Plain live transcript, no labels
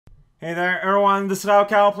Hey there everyone, this is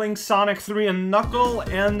Cow playing Sonic 3 and Knuckle,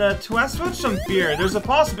 and to assuage some fear, there's a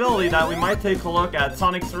possibility that we might take a look at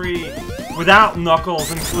Sonic 3 without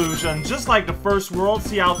Knuckles' inclusion, just like the first world,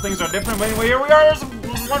 see how things are different. But anyway, here we are,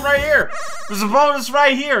 there's one right here! There's a bonus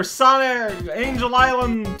right here, Sonic Angel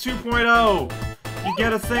Island 2.0. You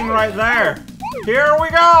get a thing right there. Here we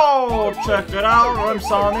go! Check it out, I'm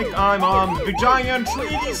Sonic, I'm on the big giant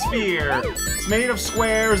 3D sphere. It's made of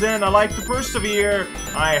squares and I like to persevere.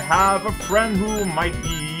 I have a friend who might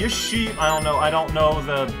be a sheep. I don't know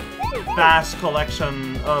the vast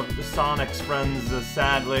collection of the Sonic's friends,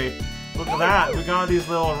 sadly. Look at that, we got these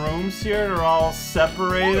little rooms here, they're all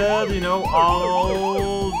separated, you know,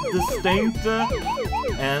 all distinct.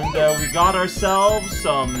 And we got ourselves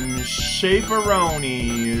some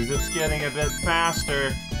shaperonis. It's getting a bit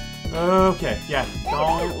faster. Okay, yeah,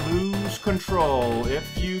 don't lose control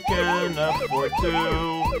if you can afford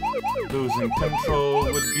to. Losing control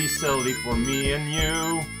would be silly for me and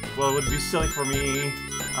you. Well, it would be silly for me.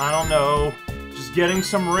 I don't know. Just getting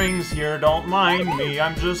some rings here, don't mind me.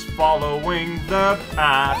 I'm just following the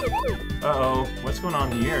path. Uh-oh, what's going on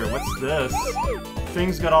here? What's this?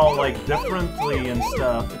 Things got all, like, differently and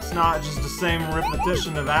stuff. It's not just the same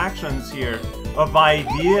repetition of actions here, of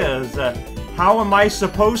ideas. How am I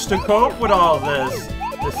supposed to cope with all this?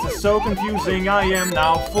 This is so confusing. I am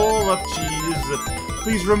now full of cheese.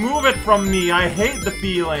 Please remove it from me. I hate the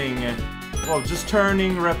feeling. Well, just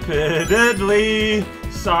turning repeatedly.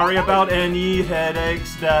 Sorry about any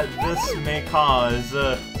headaches that this may cause.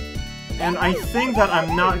 And I think that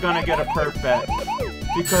I'm not gonna get a perfect.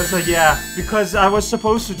 Because, yeah, because I was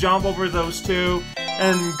supposed to jump over those two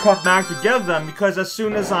and cut back to get them, because as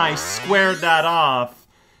soon as I squared that off,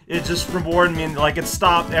 it just rewarded me, like it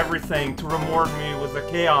stopped everything to reward me with the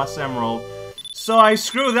Chaos Emerald. So I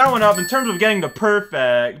screwed that one up in terms of getting the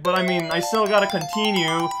perfect, but I mean, I still gotta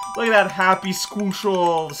continue. Look at that happy,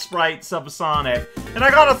 squooshal sprite Subsonic. And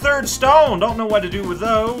I got a third stone! Don't know what to do with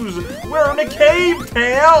those. We're in a cave,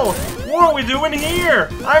 Tail! What are we doing here?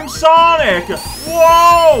 I'm Sonic!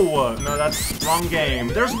 Whoa! No, that's wrong game.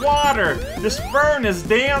 There's water! This fern is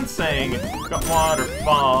dancing! Got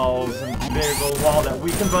waterfalls and a big old wall that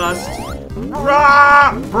we can bust.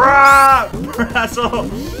 Brah! Brah! Brah! So,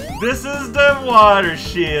 this is the water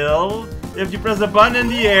shield. If you press a button in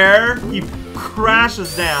the air, he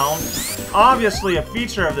crashes down. Obviously, a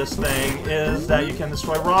feature of this thing is that you can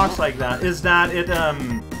destroy rocks like that. Is that it,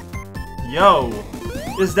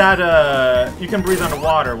 you can breathe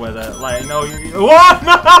underwater with it. Like, no, what?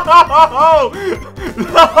 No!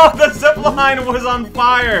 No, the zipline was on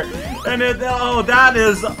fire! And oh, that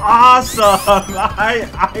is awesome!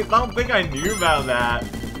 I don't think I knew about that.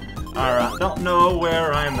 Alright, don't know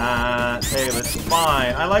where I'm at. Hey, that's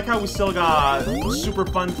fine. I like how we still got a super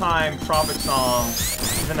fun time Tropic song,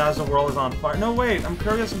 even as the world is on fire. No, wait, I'm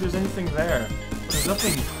curious if there's anything there. There's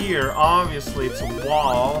nothing here. Obviously, it's a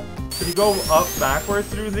wall. Could you go up backward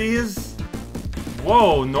through these?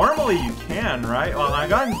 Whoa, normally you can, right? Well, I'm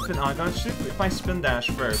gonna shoot if I spin dash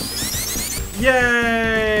first.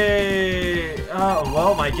 Yay!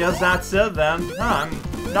 Well, I guess that's it then.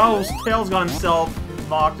 Now Tails got himself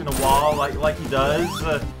locked in a wall like he does.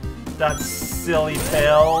 That silly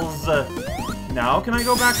Tails. Now can I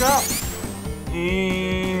go back up?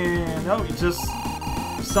 And no, you just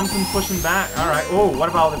something pushing back. Alright. Oh, what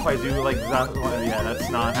about if I do like that? Well, yeah, that's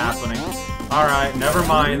not happening. Alright, never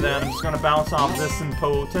mind then. I'm just gonna bounce off this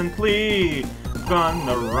impotently.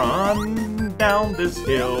 Gonna run down this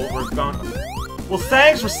hill. We're gonna... Well,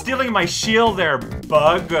 thanks for stealing my shield there,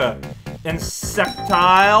 bug.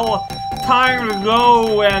 Insectile. Time to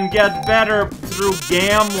go and get better through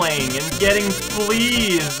gambling and getting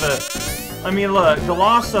fleas. I mean, look, the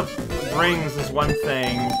loss of rings is one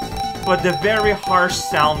thing, but the very harsh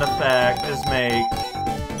sound effect is make.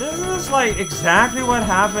 Isn't this like exactly what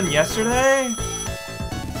happened yesterday?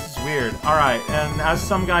 This is weird. Alright, and as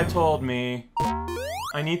some guy told me,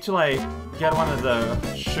 I need to like get one of the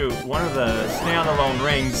standalone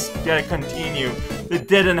rings, get a continue. It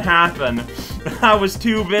didn't happen. I was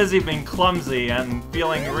too busy being clumsy and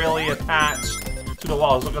feeling really attached to the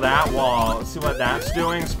walls. Look at that wall. See what that's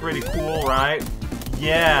doing? It's pretty cool, right?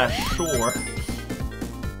 Yeah, sure.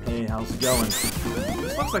 Hey, how's it going?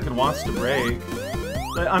 This looks like it wants to break.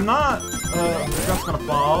 But I'm not, that's gonna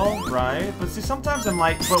fall, right? But see, sometimes I'm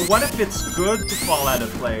like, but what if it's good to fall out of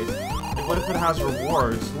place? Like, what if it has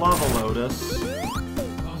rewards? Lava Lotus.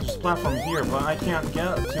 Oh, there's a platform here, but I can't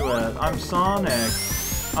get to it. I'm Sonic.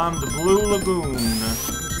 I'm the Blue Lagoon. I'm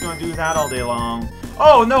just gonna do that all day long.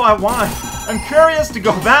 Oh, no, I'm curious to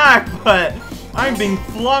go back, but I'm being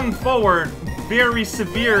flung forward very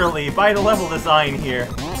severely by the level design here.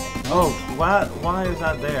 Oh, what? Why is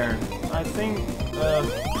that there? I think, whoa,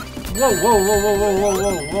 whoa, whoa, whoa, whoa, whoa,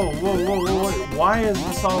 whoa, whoa, whoa, whoa, whoa, whoa, why is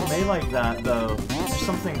this all made like that, though? Is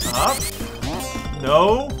something up?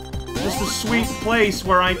 No? Just a sweet place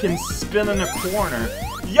where I can spin in a corner.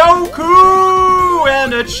 Yoku!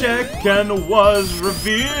 And a chicken was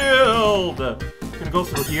revealed! Gonna go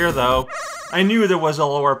through here, though. I knew there was a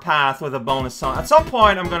lower path with a bonus song. At some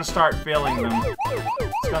point, I'm gonna start filling them.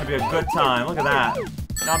 It's gonna be a good time. Look at that.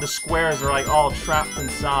 Now the squares are like all trapped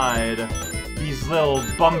inside these little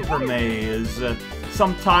bumper maze.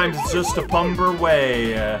 Sometimes it's just a pumper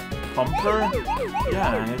way. Pumper?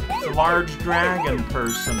 Yeah, it's a large dragon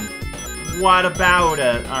person. What about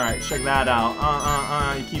it? Alright, check that out.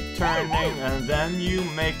 You keep turning, and then you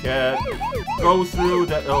make it. Go through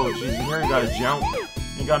the... Oh, jeez, here you gotta jump.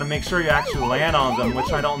 You gotta make sure you actually land on them,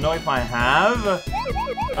 which I don't know if I have.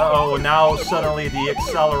 Uh-oh, now suddenly the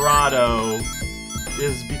Accelerado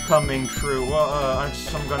is becoming true. Well, I'm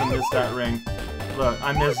gonna miss that ring. Look,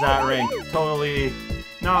 I missed that ring. Totally...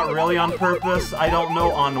 Not really on purpose. I don't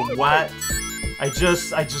know on what. I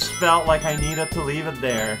just felt like I needed to leave it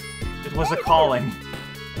there. It was a calling.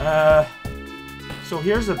 So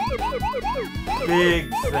here's a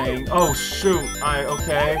big thing. Oh shoot,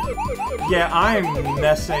 okay. Yeah, I'm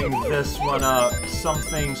messing this one up.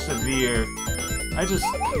 Something severe.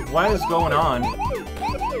 What is going on?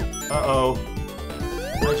 Uh-oh.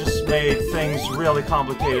 I just made things really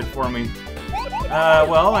complicated for me.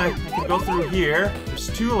 Well, I can go through here. There's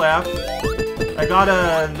 2 left. I got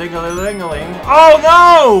a ding-a-ling-a-ling. Oh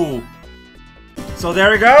no! So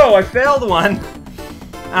there we go, I failed one.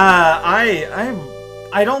 I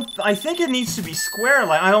think it needs to be square.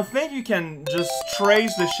 Like, I don't think you can just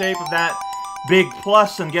trace the shape of that big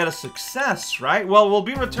plus and get a success, right? Well, we'll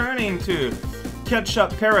be returning to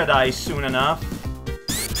Ketchup Paradise soon enough.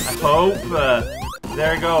 I hope.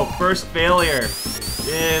 There you go, first failure.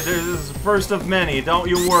 This is the first of many, don't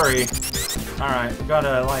you worry. Alright,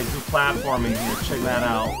 gotta, like, do platforming here, check that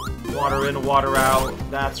out. Water in, water out,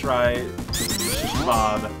 that's right. Shish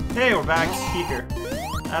Bob. Hey, we're back here.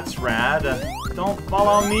 That's rad. Don't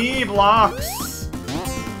follow me, blocks!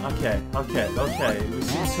 Okay. We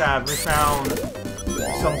seem to have found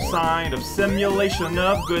some sign of simulation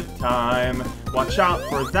of good time. Watch out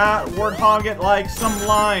for that, warthog it like some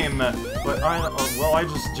lime. But I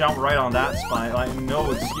just jumped right on that spot. Like,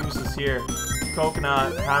 no excuses here.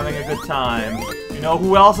 Coconut, having a good time. You know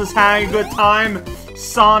who else is having a good time?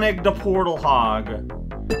 Sonic the Portal Hog.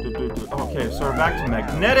 Okay, so we're back to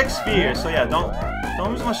Magnetic Sphere. So yeah, don't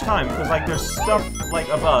lose much time, because like there's stuff like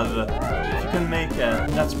above. If you can make it,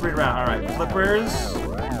 that's pretty rad. Alright, flippers.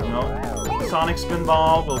 No. Sonic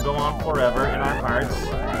Spinball will go on forever in our hearts.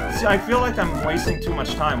 See, I feel like I'm wasting too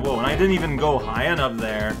much time. Whoa, and I didn't even go high enough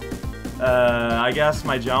there. I guess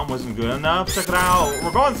my jump wasn't good enough. Check it out.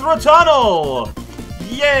 We're going through a tunnel!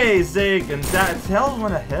 Yay, Zig! And that Tails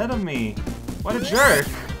went ahead of me. What a jerk.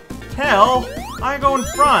 Tail? I go in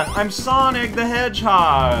front. I'm Sonic the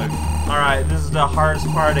Hedgehog. Alright, this is the hardest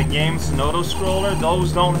part of the game. It's an auto-scroller.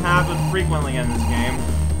 Those don't happen frequently in this game.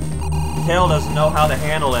 Tail doesn't know how to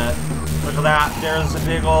handle it. Look at that. There's a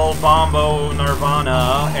big old Bombo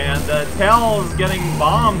Nirvana. And Tail is getting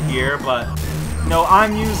bombed here, but... No,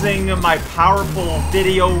 I'm using my powerful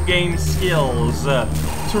video game skills to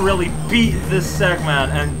really beat this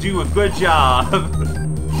segment and do a good job.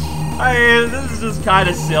 This is just kind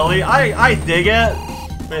of silly. I dig it,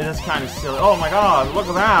 but it's kind of silly. Oh my god, look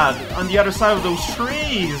at that. On the other side of those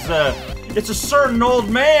trees, it's a certain old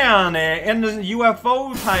man in the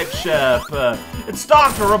UFO type ship. It's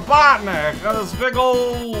Dr. Robotnik, this big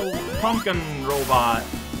old pumpkin robot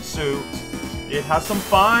suit. It has some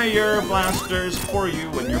fire blasters for you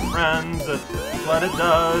and your friends, but it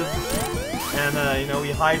does. And, you know,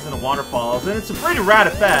 he hides in the waterfalls, and it's a pretty rad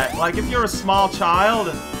effect. Like, if you're a small child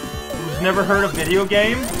who's never heard of video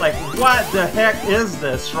games, like, what the heck is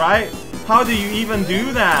this, right? How do you even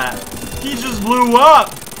do that? He just blew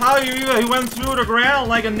up! How do you even, he went through the ground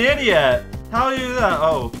like an idiot! How do you do that?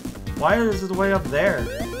 Oh, why is it way up there?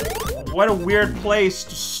 What a weird place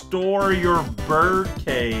to store your bird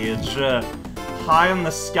cage. High in the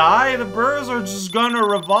sky, the birds are just gonna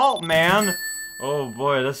revolt, man. Oh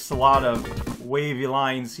boy, that's a lot of wavy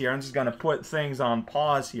lines here. I'm just gonna put things on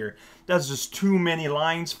pause here. That's just too many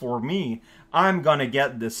lines for me. I'm gonna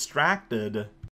get distracted.